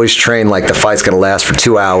 And I always train like the fight's going to last for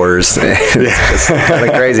 2 hours. It's kind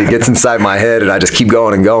of crazy. It gets inside my head, and I just keep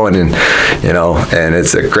going and going. And, and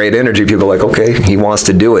it's a great energy. People are like, okay, he wants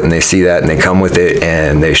to do it. And they see that, and they come with it,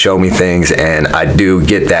 and they show me things. And I do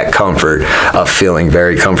get that comfort of feeling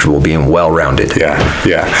very comfortable being well-rounded. Yeah.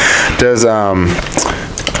 Does,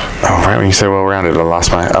 right when you said well-rounded, I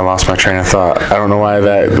lost my train of thought. I don't know why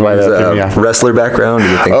that threw me off. Wrestler background? Do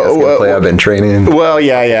you think that's going to play? I've been training. Well,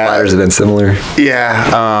 yeah. Fighters have been similar.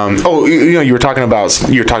 Yeah. You were talking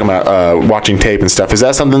about watching tape and stuff. Is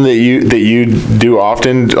that something that you do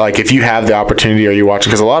often? Like, if you have the opportunity, are you watching?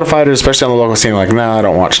 Because a lot of fighters, especially on the local scene, are like, no, I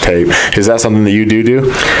don't watch tape. Is that something that you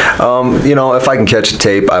do? If I can catch a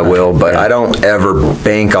tape, I will. But I don't ever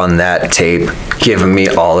bank on that tape giving me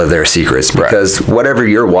all of their secrets, because whatever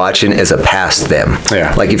you're watching is a past them.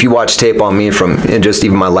 Yeah. Like, if you watch tape on me from just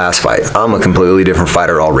even my last fight, I'm a completely different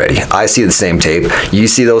fighter already. I see the same tape. You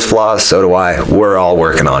see those flaws, so do I. We're all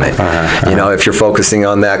working on it. If you're focusing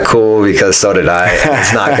on that, cool, because so did I.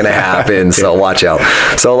 It's not going to happen, so watch out.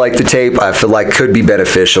 So, like, the tape, I feel like could be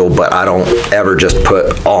beneficial, but I don't ever just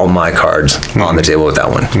put all my cards on the table with that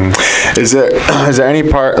one. Is there any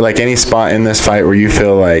part, like any spot in this fight where you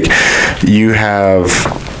feel like you have,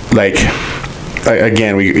 like,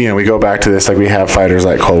 again, we go back to this, like, we have fighters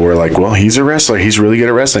like Cole, we're like, well, he's a wrestler, he's really good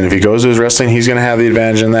at wrestling. If he goes to his wrestling, he's going to have the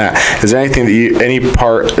advantage in that. Is there anything any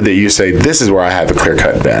part that you say, this is where I have a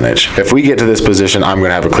clear-cut advantage? If we get to this position, I'm going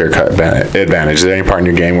to have a clear-cut advantage. Is there any part in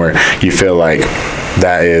your game where you feel like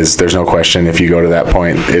there's no question, if you go to that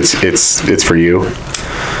point, it's for you?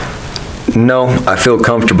 No, I feel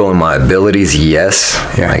comfortable in my abilities, yes.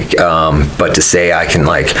 Yeah. But to say I can,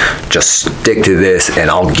 like, just stick to this and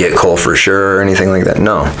I'll get Cole for sure or anything like that,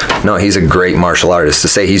 no, he's a great martial artist. To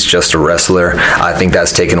say he's just a wrestler, I think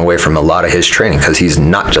that's taken away from a lot of his training, because he's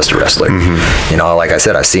not just a wrestler. Like I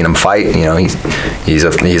said, I've seen him fight. He's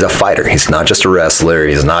a fighter. He's not just a wrestler.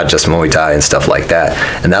 He's not just Muay Thai and stuff like that.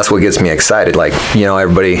 And that's what gets me excited. Like,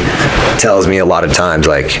 everybody tells me a lot of times,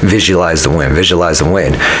 like, visualize the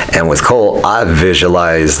win. And with Cole, I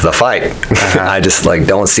visualize the fight. I just, like,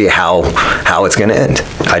 don't see how it's going to end.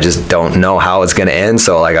 I just don't know how it's going to end.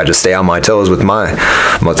 So, like, I just stay on my toes with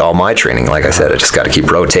all my training. Like I said, I just got to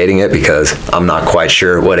keep rotating it, because I'm not quite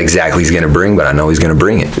sure what exactly he's going to bring, but I know he's going to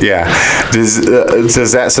bring it. Yeah.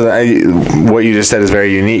 What you just said is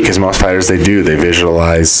very unique, because most fighters, they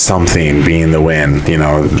visualize something being the win.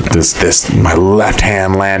 This my left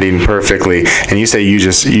hand landing perfectly, and you say you're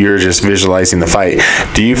just visualizing the fight.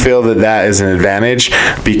 Do you feel that is an advantage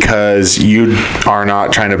because you are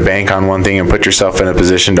not trying to bank on one thing and put yourself in a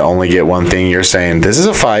position to only get one thing? You're saying, this is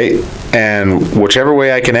a fight, and whichever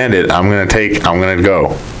way I can end it, I'm going to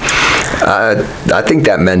go. I think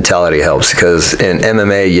that mentality helps, because in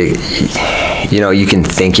MMA, you can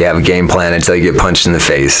think you have a game plan until you get punched in the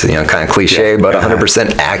face. Kind of cliche, but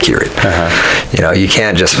 100% accurate. You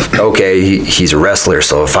can't just, he's a wrestler,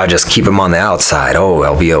 so if I just keep him on the outside,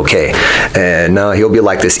 I'll be okay. And no, he'll be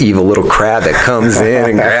like this evil little crab that comes in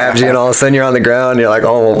and grabs you, and all of a sudden you're on the ground, and you're like,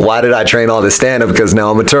 oh, well, why did I train all this stand-up? Because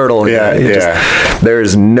now I'm a turtle.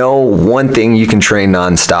 There's no one thing you can train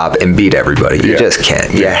nonstop and beat everybody. You just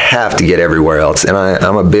can't. You have to get everywhere else. And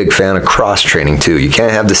I'm a big fan of cross training too. You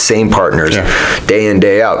can't have the same partners day in,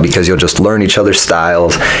 day out, because you'll just learn each other's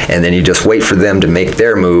styles, and then you just wait for them to make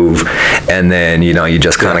their move, and then you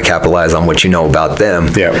just kind of capitalize on what you know about them.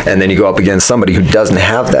 And then you go up against somebody who doesn't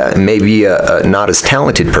have that, and maybe a not as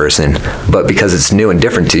talented person, but because it's new and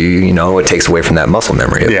different to you, it takes away from that muscle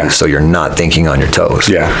memory. So you're not thinking on your toes.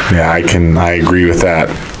 I agree with that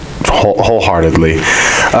wholeheartedly.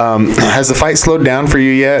 Has the fight slowed down for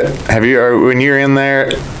you yet? When you're in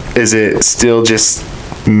there, is it still just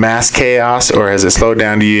mass chaos, or has it slowed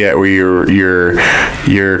down to you yet where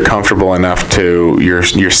you're comfortable enough to you're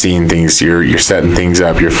seeing things, you're setting things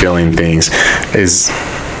up, you're feeling things?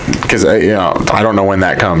 Because I don't know when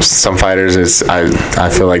that comes. Some fighters I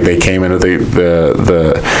feel like they came into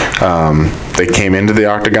they came into the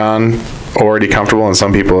octagon already comfortable, and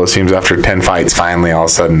some people, it seems after 10 fights, finally all of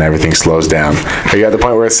a sudden everything slows down. Are you at the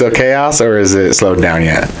point where it's still chaos, or is it slowed down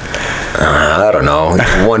yet? I don't know.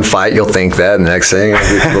 One fight you'll think that, and the next thing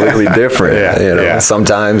it'll be completely different.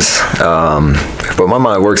 Sometimes, but my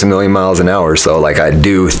mind works a million miles an hour, so like I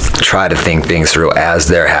do try to think things through as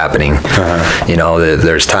they're happening.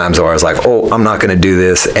 There's times where I was like, oh, I'm not going to do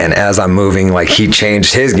this, and as I'm moving, like he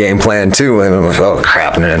changed his game plan too, and I'm like, oh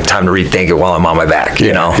crap, and then time to rethink it while I'm on my back,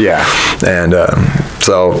 you know? Yeah. And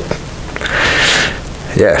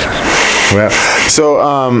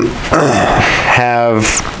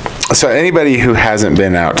so anybody who hasn't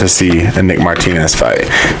been out to see a Nick Martinez fight,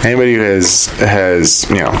 anybody who has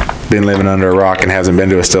been living under a rock and hasn't been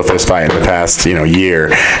to a still fist fight in the past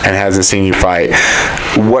year and hasn't seen you fight,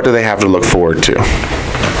 what do they have to look forward to?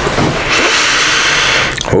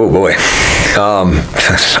 Oh boy.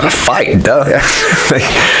 A fight, duh.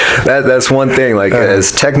 That's one thing. Like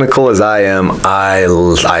as technical as I am,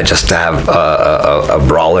 I just have a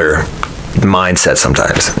brawler mindset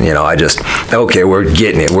sometimes. We're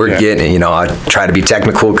getting it. I try to be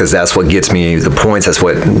technical because that's what gets me the points. That's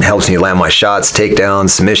what helps me land my shots,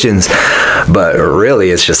 takedowns, submissions. But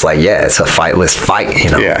really, it's just like, it's a fightless fight.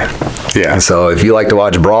 Yeah. And so if you like to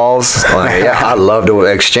watch brawls, I love to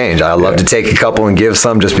exchange. I love to take a couple and give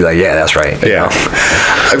some. Just be like, that's right. Yeah.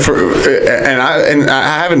 I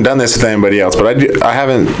haven't done this with anybody else, but I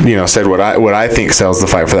haven't said what I think sells the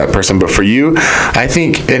fight for that person. But for you, I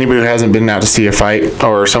think anybody who hasn't been out to see a fight,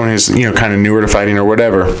 or someone who's kind of newer to fighting or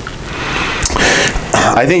whatever,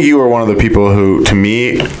 I think you are one of the people who, to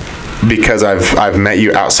me, because I've met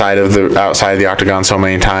you outside of the octagon so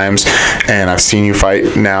many times, and I've seen you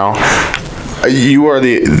fight now, you are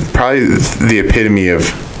probably the epitome of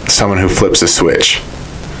someone who flips a switch.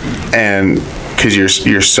 And because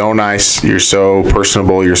you're so nice, you're so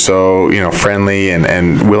personable, you're so friendly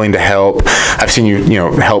and willing to help. I've seen you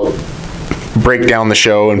help break down the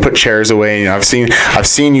show and put chairs away. I've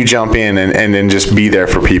seen you jump in and then just be there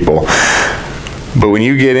for people. But when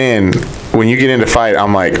you get into fight,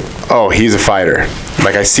 I'm like, oh, he's a fighter.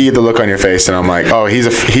 Like I see the look on your face, and I'm like, oh, he's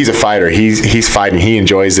a fighter. He's fighting. He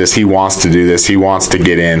enjoys this. He wants to do this. He wants to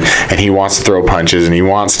get in, and he wants to throw punches, and he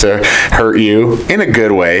wants to hurt you in a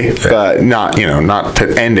good way, but not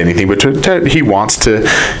to end anything. But he wants to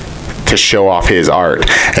show off his art.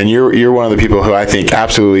 And you're one of the people who I think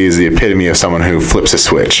absolutely is the epitome of someone who flips a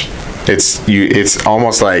switch. It's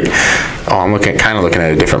almost like, I'm looking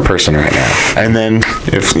at a different person right now. And then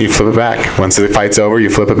if you flip it back, once the fight's over, you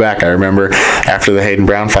flip it back. I remember after the Hayden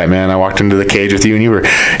Brown fight, man, I walked into the cage with you, and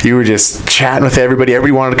you were just chatting with everybody.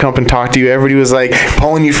 Everybody wanted to come up and talk to you. Everybody was like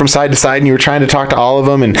pulling you from side to side, and you were trying to talk to all of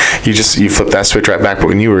them, and you flipped that switch right back. But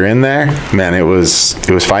when you were in there, man, it was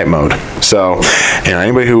fight mode. So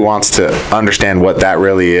anybody who wants to understand what that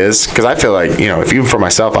really is, because I feel like if even for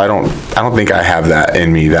myself, I don't think I have that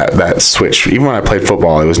in me, that switch. Even when I played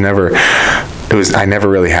football, I never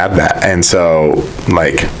really had that. And so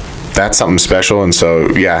like that's something special. And so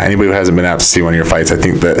anybody who hasn't been out to see one of your fights, I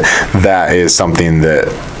think that is something that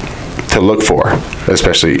to look for,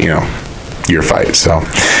 especially your fight.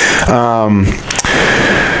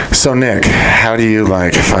 So Nick, how do you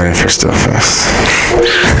like fighting for still fist?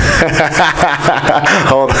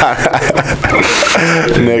 Hold on.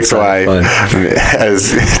 Nick's wife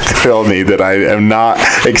has told me that I am not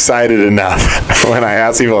excited enough when I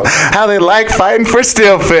ask people how they like fighting for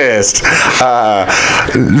still fist.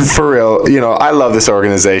 For real, I love this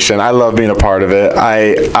organization. I love being a part of it.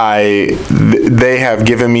 They have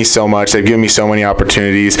given me so much. They've given me so many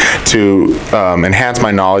opportunities to enhance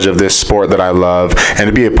my knowledge of this sport that I love, and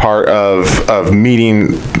to be a part of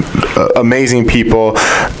meeting amazing people,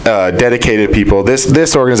 dedicated people.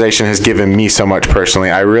 This organization has given me so much personally.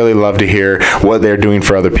 I really love to hear what they're doing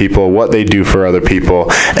for other people, what they do for other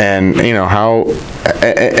people, and how.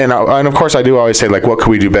 And of course, I do always say, like, what could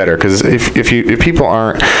we do better? Because if people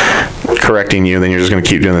aren't correcting you, then you're just going to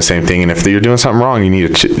keep doing the same thing. And if you're doing something wrong, you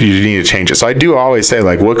need to change it. So I do always say,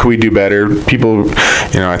 like, what could we do better? People,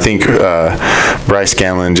 I think Bryce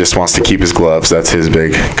Scanlon just wants to keep his gloves. That's his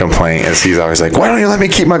big complaint. Is he's always like, why don't you let me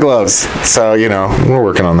keep my gloves? So we're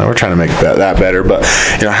working on that. We're trying to make that better. But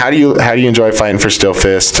how do you enjoy fighting for still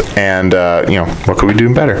fist? And what could we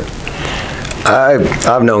do better?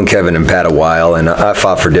 I've known Kevin and Pat a while, and I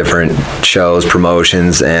fought for different shows,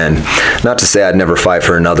 promotions, and not to say I'd never fight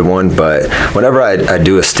for another one, but whenever I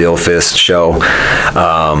do a Steel Fist show,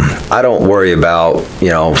 I don't worry about,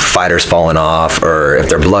 fighters falling off or if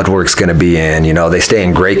their blood work's going to be in. They stay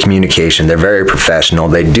in great communication. They're very professional.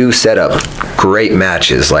 They do set up great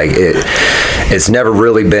matches. Like it's never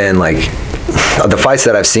really been like, the fights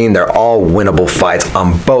that I've seen, they're all winnable fights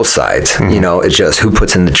on both sides. It's just who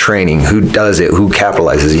puts in the training, who does it, who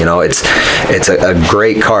capitalizes. It's a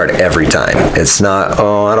great card every time. It's not,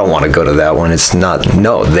 I don't want to go to that one. It's not,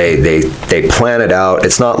 no, they plan it out.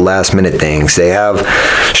 It's not last minute things. They have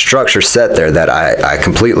structure set there that I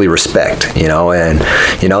completely respect, and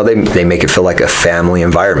they make it feel like a family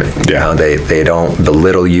environment. Yeah. They don't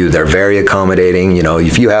belittle you. They're very accommodating.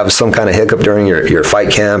 If you have some kind of hiccup during your fight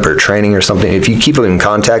camp or training or something, if you keep in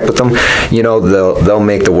contact with them, they'll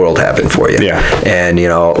make the world happen for you. Yeah. And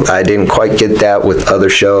I didn't quite get that with other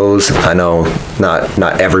shows. I know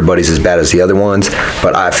not everybody's as bad as the other ones,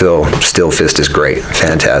 but I feel Steel Fist is great,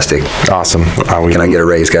 fantastic. Awesome. Can I get a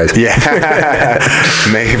raise, guys? Yeah.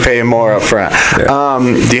 Maybe pay more up front. Yeah.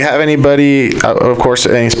 Do you have anybody, of course,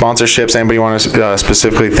 any sponsorships? Anybody you want to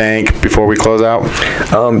specifically thank before we close out?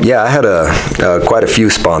 Yeah, I had quite a few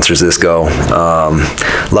sponsors this go.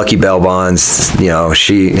 Lucky Bell Bonds,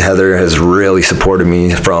 Heather has really supported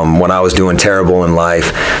me from when I was doing terrible in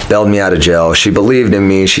life, bailed me out of jail. She believed in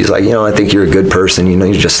me. She's like, I think you're a good person.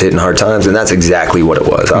 You're just hitting hard times. And that's exactly what it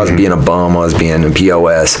was. I was being a bum. I was being a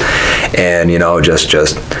POS. And,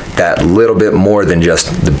 just that little bit more than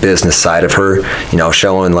just the business side of her,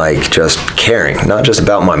 showing like just caring, not just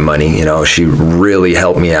about my money. She really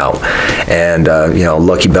helped me out. And,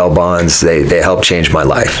 Lucky Bell Bonds, they helped change my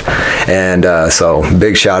life. And so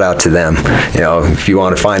big shout out to them. If you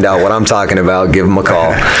want to find out what I'm talking about, give them a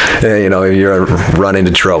call. You're running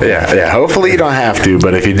into trouble. Yeah. Hopefully you don't have to,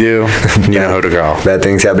 but if you do, you know who to call. Bad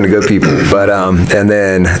things happen to good people. But and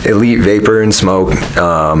then Elite Vapor and Smoke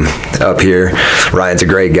up here. Ryan's a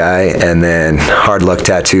great guy. And then Hard Luck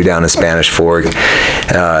Tattoo down in Spanish Fork.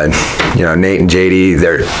 Nate and JD,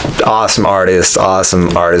 they're awesome artists.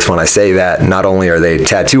 When I say that, not only are they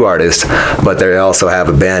tattoo artists, but they also have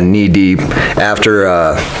a band, Knee Deep. After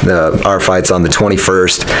our fight's on the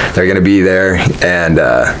 21st, they're going to be there. And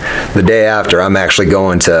the day after, I'm actually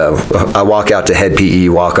I walk out to Head PE,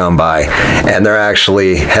 walk on by, and they're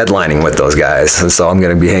actually headlining with those guys. And so I'm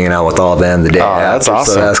going to be hanging out with all of them the day after. That's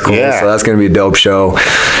awesome. So that's cool. Yeah. So that's going to be a dope show.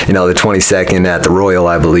 The 22nd at the Royal,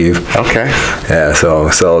 I believe. Okay. Yeah,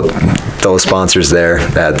 so those sponsors there,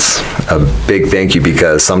 that's a big thank you,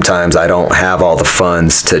 because sometimes I don't have all the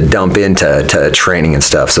funds to dump into training and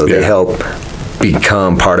stuff. So they help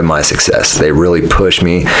become part of my success. They really push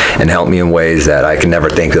me and help me in ways that I can never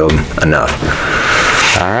think of enough.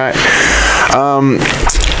 All right.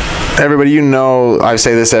 Everybody, I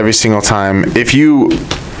say this every single time. If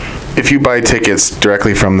you buy tickets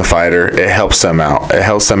directly from the fighter, it helps them out. It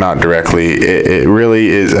helps them out directly. It really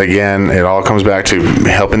is, again, it all comes back to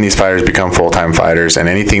helping these fighters become full-time fighters, and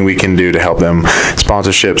anything we can do to help them.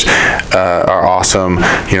 Sponsorships are awesome.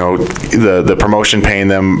 The promotion paying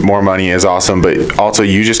them more money is awesome, but also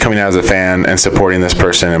you just coming out as a fan and supporting this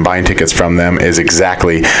person and buying tickets from them is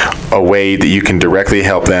exactly a way that you can directly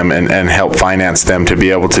help them and help finance them to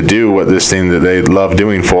be able to do this thing that they love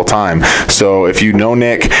doing full-time. So if you know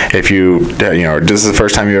Nick, if this is the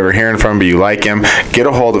first time you're ever hearing from him, but you like him, get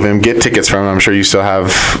a hold of him, get tickets from him. I'm sure you still have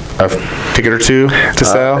a ticket or two to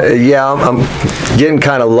sell. Yeah, I'm getting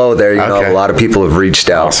kind of low there. Okay. A lot of people have reached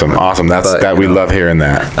out. Awesome. We love hearing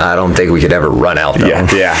that. I don't think we could ever run out, though.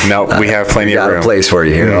 Yeah. No, we have plenty of room. Got a place for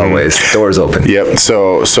you here, always. Doors open. Yep.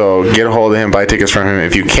 So get a hold of him, buy tickets from him.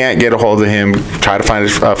 If you can't get a hold of him, try to find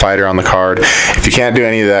a fighter on the card. If you can't do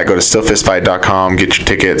any of that, go to stillfistfight.com, get your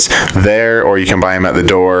tickets there, or you can buy them at the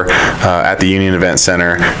door at the Union Event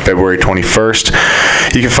Center, February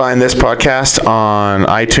 21st. You can find this podcast on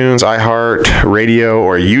iTunes, iHeart Radio,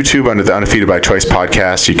 or YouTube under the Undefeated by Choice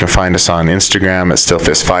podcast. You can find us on Instagram at Still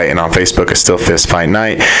Fist Fight and on Facebook at Still Fist Fight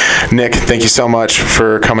Night. Nick, thank you so much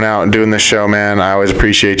for coming out and doing this show, man. I always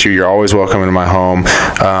appreciate you. You're always welcome into my home.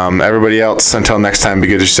 Everybody else, until next time, be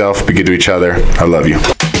good to yourself, be good to each other. I love you.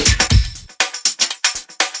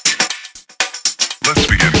 Let's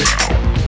begin.